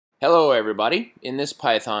Hello everybody. In this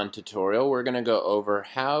Python tutorial we're going to go over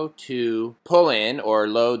how to pull in or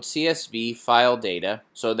load CSV file data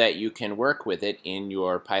so that you can work with it in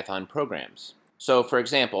your Python programs. So for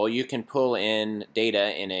example, you can pull in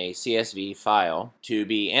data in a CSV file to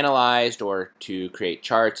be analyzed or to create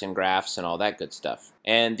charts and graphs and all that good stuff.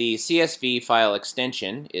 And the CSV file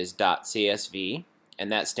extension is .csv. And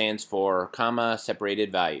that stands for comma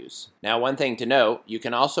separated values. Now one thing to note, you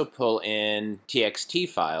can also pull in txt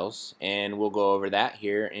files, and we'll go over that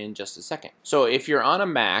here in just a second. So if you're on a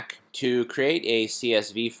Mac, to create a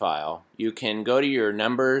CSV file, you can go to your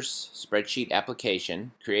Numbers spreadsheet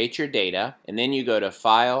application, create your data, and then you go to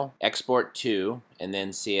File, Export to, and then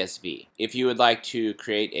CSV. If you would like to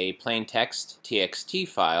create a plain text txt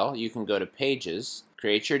file, you can go to Pages,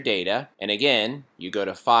 create your data, and again, you go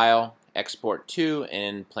to File, Export to,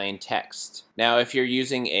 and plain text. Now if you're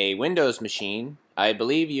using a Windows machine, I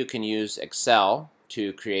believe you can use Excel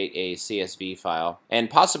to create a CSV file, and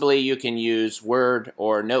possibly you can use Word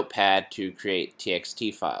or Notepad to create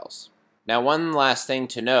txt files. Now one last thing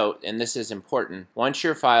to note, and this is important, once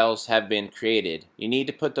your files have been created, you need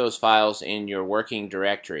to put those files in your working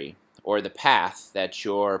directory, or the path that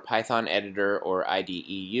your Python editor or IDE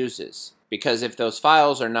uses. Because if those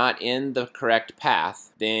files are not in the correct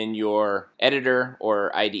path, then your editor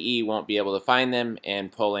or IDE won't be able to find them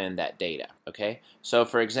and pull in that data. Okay? So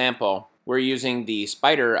for example, we're using the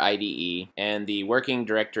Spider IDE, and the working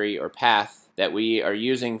directory or path that we are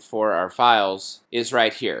using for our files is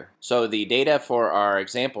right here. So the data for our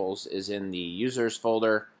examples is in the users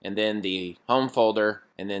folder, and then the home folder,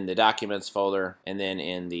 and then the documents folder, and then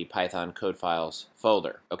in the Python code files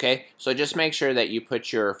folder. Okay, so just make sure that you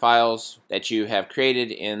put your files that you have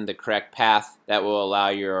created in the correct path. That will allow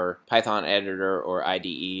your Python editor or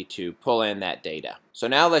IDE to pull in that data. So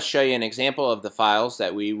now let's show you an example of the files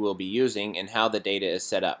that we will be using and how the data is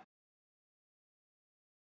set up.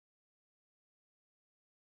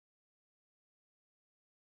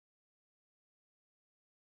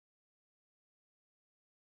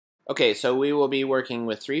 Okay, so we will be working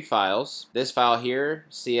with three files. This file here,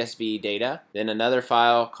 CSV data, then another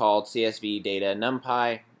file called CSV data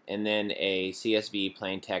numpy, and then a CSV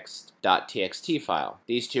plaintext.txt file.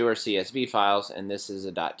 These two are CSV files, and this is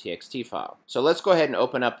a .txt file. So let's go ahead and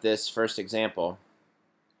open up this first example.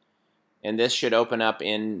 And this should open up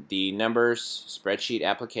in the Numbers spreadsheet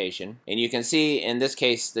application. And you can see in this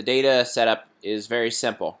case the data setup is very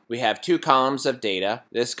simple. We have two columns of data.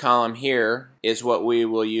 This column here is what we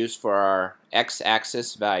will use for our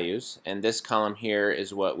x-axis values, and this column here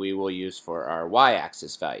is what we will use for our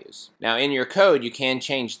y-axis values. Now in your code you can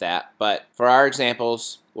change that, but for our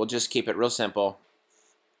examples we'll just keep it real simple.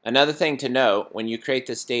 Another thing to note, when you create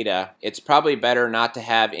this data, it's probably better not to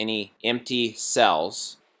have any empty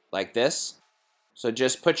cells like this. So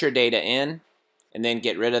just put your data in and then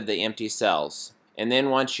get rid of the empty cells. And then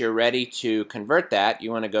once you're ready to convert that,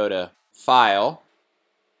 you want to go to File,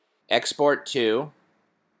 Export to,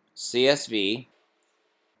 CSV,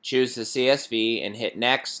 choose the CSV and hit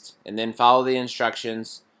Next, and then follow the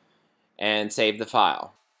instructions and save the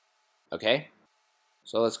file. Okay?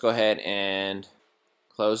 So let's go ahead and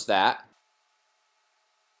close that.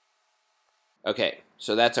 Okay,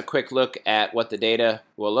 so that's a quick look at what the data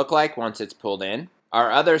will look like once it's pulled in.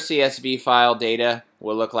 Our other CSV file data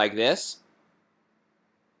will look like this.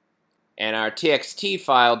 And our txt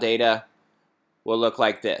file data will look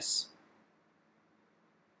like this.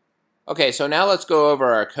 Okay, so now let's go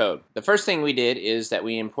over our code. The first thing we did is that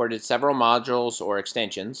we imported several modules or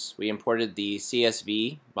extensions. We imported the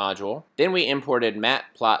CSV module. Then we imported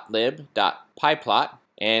matplotlib.pyplot,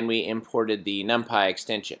 and we imported the numpy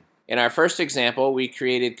extension. In our first example, we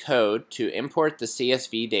created code to import the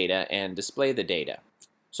CSV data and display the data.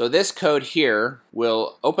 So this code here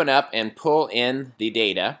will open up and pull in the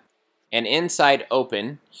data, and inside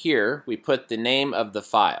open here we put the name of the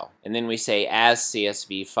file, and then we say as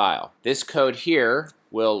CSV file. This code here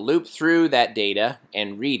will loop through that data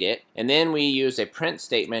and read it, and then we use a print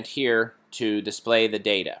statement here to display the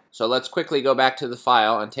data. So let's quickly go back to the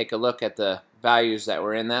file and take a look at the values that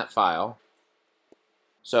were in that file.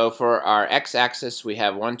 So for our x-axis we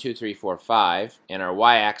have 1, 2, 3, 4, 5, and our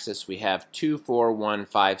y-axis we have 2, 4, 1,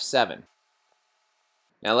 5, 7.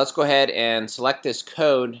 Now let's go ahead and select this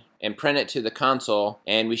code and print it to the console,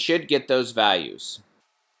 and we should get those values.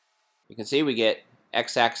 You can see we get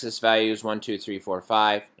x-axis values 1, 2, 3, 4,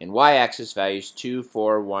 5, and y-axis values 2,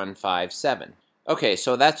 4, 1, 5, 7. Okay,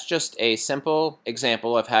 so that's just a simple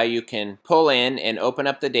example of how you can pull in and open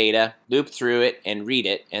up the data, loop through it, and read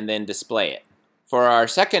it, and then display it. For our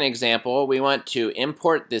second example, we want to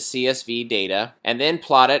import the CSV data and then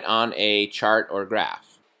plot it on a chart or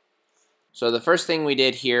graph. So the first thing we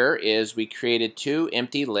did here is we created two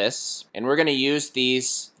empty lists, and we're going to use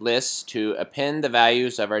these lists to append the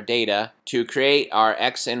values of our data to create our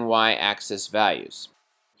X and Y axis values.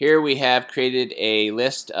 Here we have created a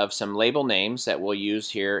list of some label names that we'll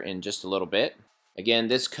use here in just a little bit. Again,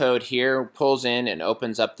 this code here pulls in and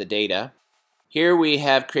opens up the data. Here we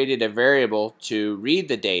have created a variable to read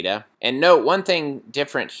the data. And note one thing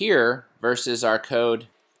different here versus our code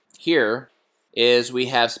here is we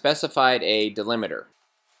have specified a delimiter.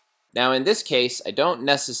 Now in this case, I don't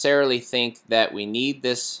necessarily think that we need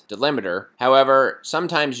this delimiter. However,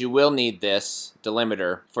 sometimes you will need this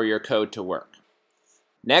delimiter for your code to work.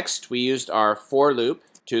 Next, we used our for loop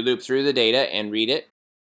to loop through the data and read it.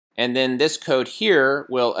 And then this code here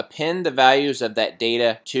will append the values of that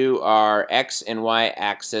data to our X and Y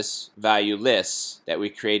axis value lists that we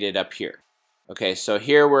created up here. Okay, so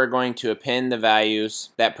here we're going to append the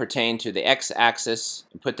values that pertain to the x-axis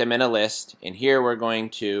and put them in a list, and here we're going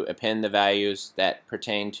to append the values that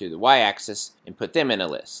pertain to the y-axis and put them in a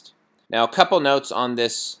list. Now a couple notes on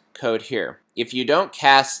this code here. If you don't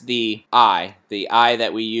cast the I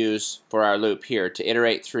that we use for our loop here to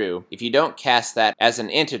iterate through, if you don't cast that as an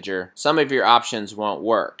integer, some of your options won't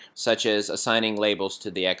work, such as assigning labels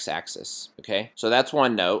to the x-axis. Okay, so that's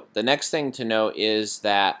one note. The next thing to note is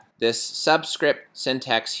that this subscript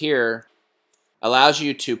syntax here allows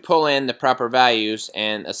you to pull in the proper values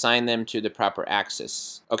and assign them to the proper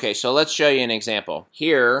axis. Okay, so let's show you an example.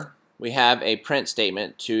 Here we have a print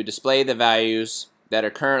statement to display the values that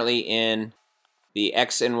are currently in the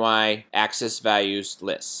X and Y axis values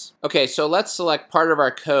lists. Okay, so let's select part of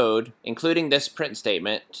our code, including this print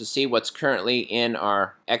statement, to see what's currently in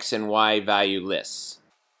our X and Y value lists.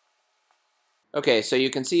 Okay, so you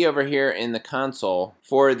can see over here in the console,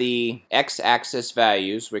 for the x-axis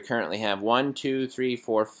values, we currently have 1, 2, 3,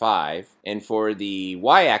 4, 5. And for the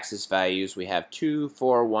y-axis values, we have 2,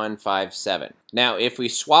 4, 1, 5, 7. Now, if we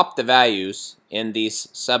swap the values in these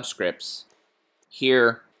subscripts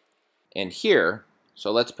here and here, so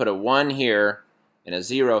let's put a 1 here and a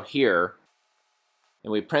 0 here,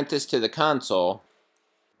 and we print this to the console,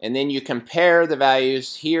 and then you compare the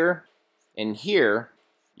values here and here,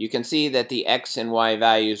 you can see that the X and Y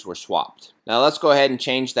values were swapped. Now let's go ahead and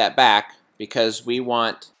change that back because we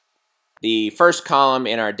want the first column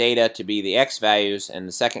in our data to be the X values and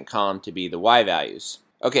the second column to be the Y values.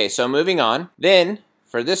 Okay, so moving on. Then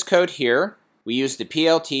for this code here, we use the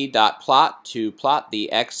plt.plot to plot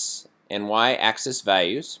the X and Y axis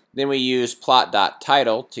values. Then we use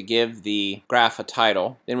plot.title to give the graph a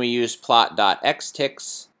title. Then we use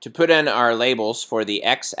plot.xticks to put in our labels for the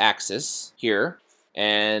X axis here.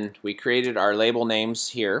 And we created our label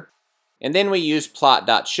names here. And then we use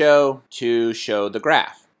plot.show to show the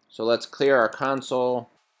graph. So let's clear our console,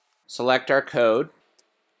 select our code,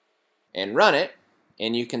 and run it.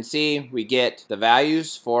 And you can see we get the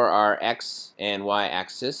values for our X and Y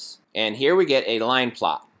axis. And here we get a line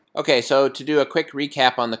plot. Okay, so to do a quick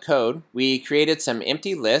recap on the code, we created some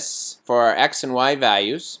empty lists for our X and Y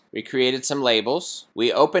values. We created some labels.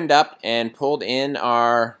 We opened up and pulled in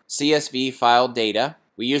our CSV file data.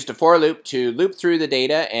 We used a for loop to loop through the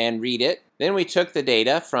data and read it. Then we took the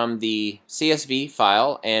data from the CSV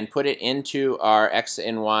file and put it into our X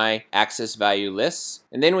and Y axis value lists.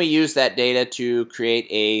 And then we used that data to create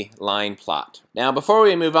a line plot. Now before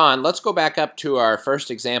we move on, let's go back up to our first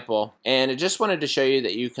example. And I just wanted to show you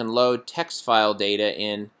that you can load text file data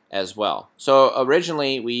in as well. So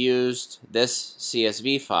originally we used this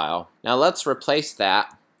CSV file. Now let's replace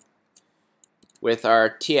that with our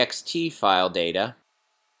txt file data.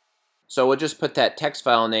 So we'll just put that text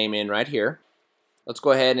file name in right here. Let's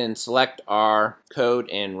go ahead and select our code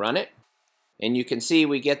and run it. And you can see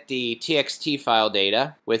we get the txt file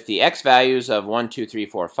data with the x values of 1, 2, 3,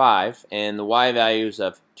 4, 5 and the y values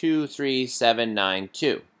of 2, 3, 7, 9,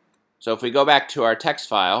 2. So if we go back to our text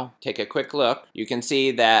file, take a quick look, you can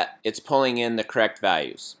see that it's pulling in the correct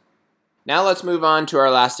values. Now let's move on to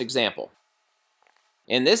our last example.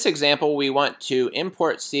 In this example, we want to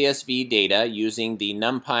import CSV data using the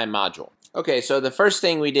NumPy module. Okay, so the first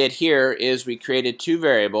thing we did here is we created two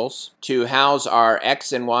variables to house our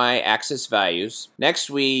X and Y axis values. Next,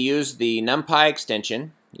 we use the NumPy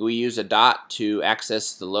extension. We use a dot to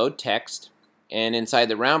access the load text. And inside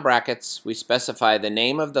the round brackets, we specify the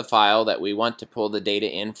name of the file that we want to pull the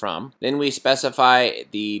data in from. Then we specify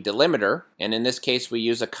the delimiter, and in this case, we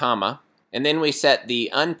use a comma. And then we set the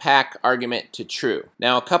unpack argument to true.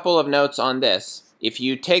 Now a couple of notes on this. If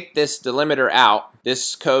you take this delimiter out,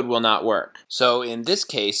 this code will not work. So in this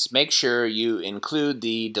case, make sure you include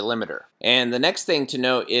the delimiter. And the next thing to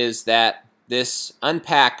note is that this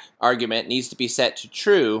unpack argument needs to be set to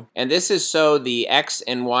true, and this is so the x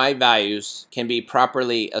and y values can be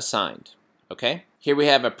properly assigned. Okay? Here we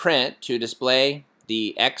have a print to display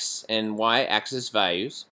the x and y axis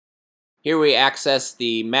values. Here we access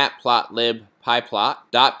the matplotlib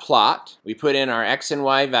pyplot.plot. We put in our x and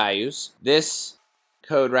y values. This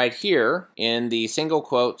code right here in the single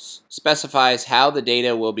quotes specifies how the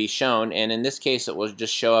data will be shown, and in this case it will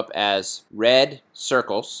just show up as red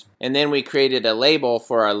circles. And then we created a label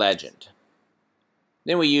for our legend.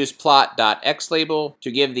 Then we use plot.xlabel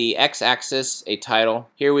to give the x-axis a title.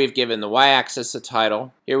 Here we've given the y-axis a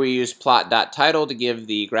title. Here we use plot.title to give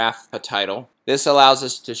the graph a title. This allows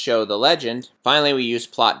us to show the legend. Finally, we use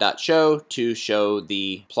plot.show to show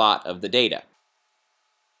the plot of the data.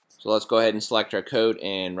 So let's go ahead and select our code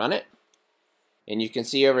and run it. And you can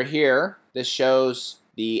see over here, this shows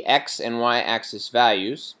the x and y axis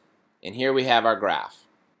values. And here we have our graph.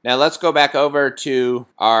 Now let's go back over to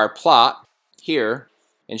our plot here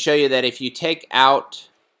and show you that if you take out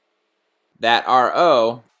that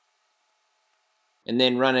RO and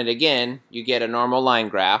then run it again, you get a normal line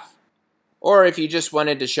graph. Or if you just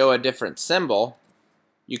wanted to show a different symbol,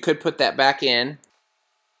 you could put that back in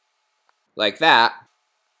like that,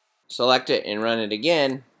 select it and run it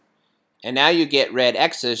again, and now you get red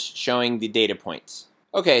X's showing the data points.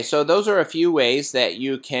 Okay, so those are a few ways that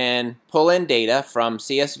you can pull in data from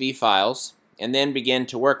CSV files and then begin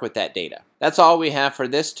to work with that data. That's all we have for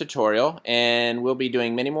this tutorial, and we'll be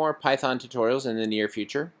doing many more Python tutorials in the near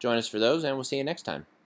future. Join us for those, and we'll see you next time.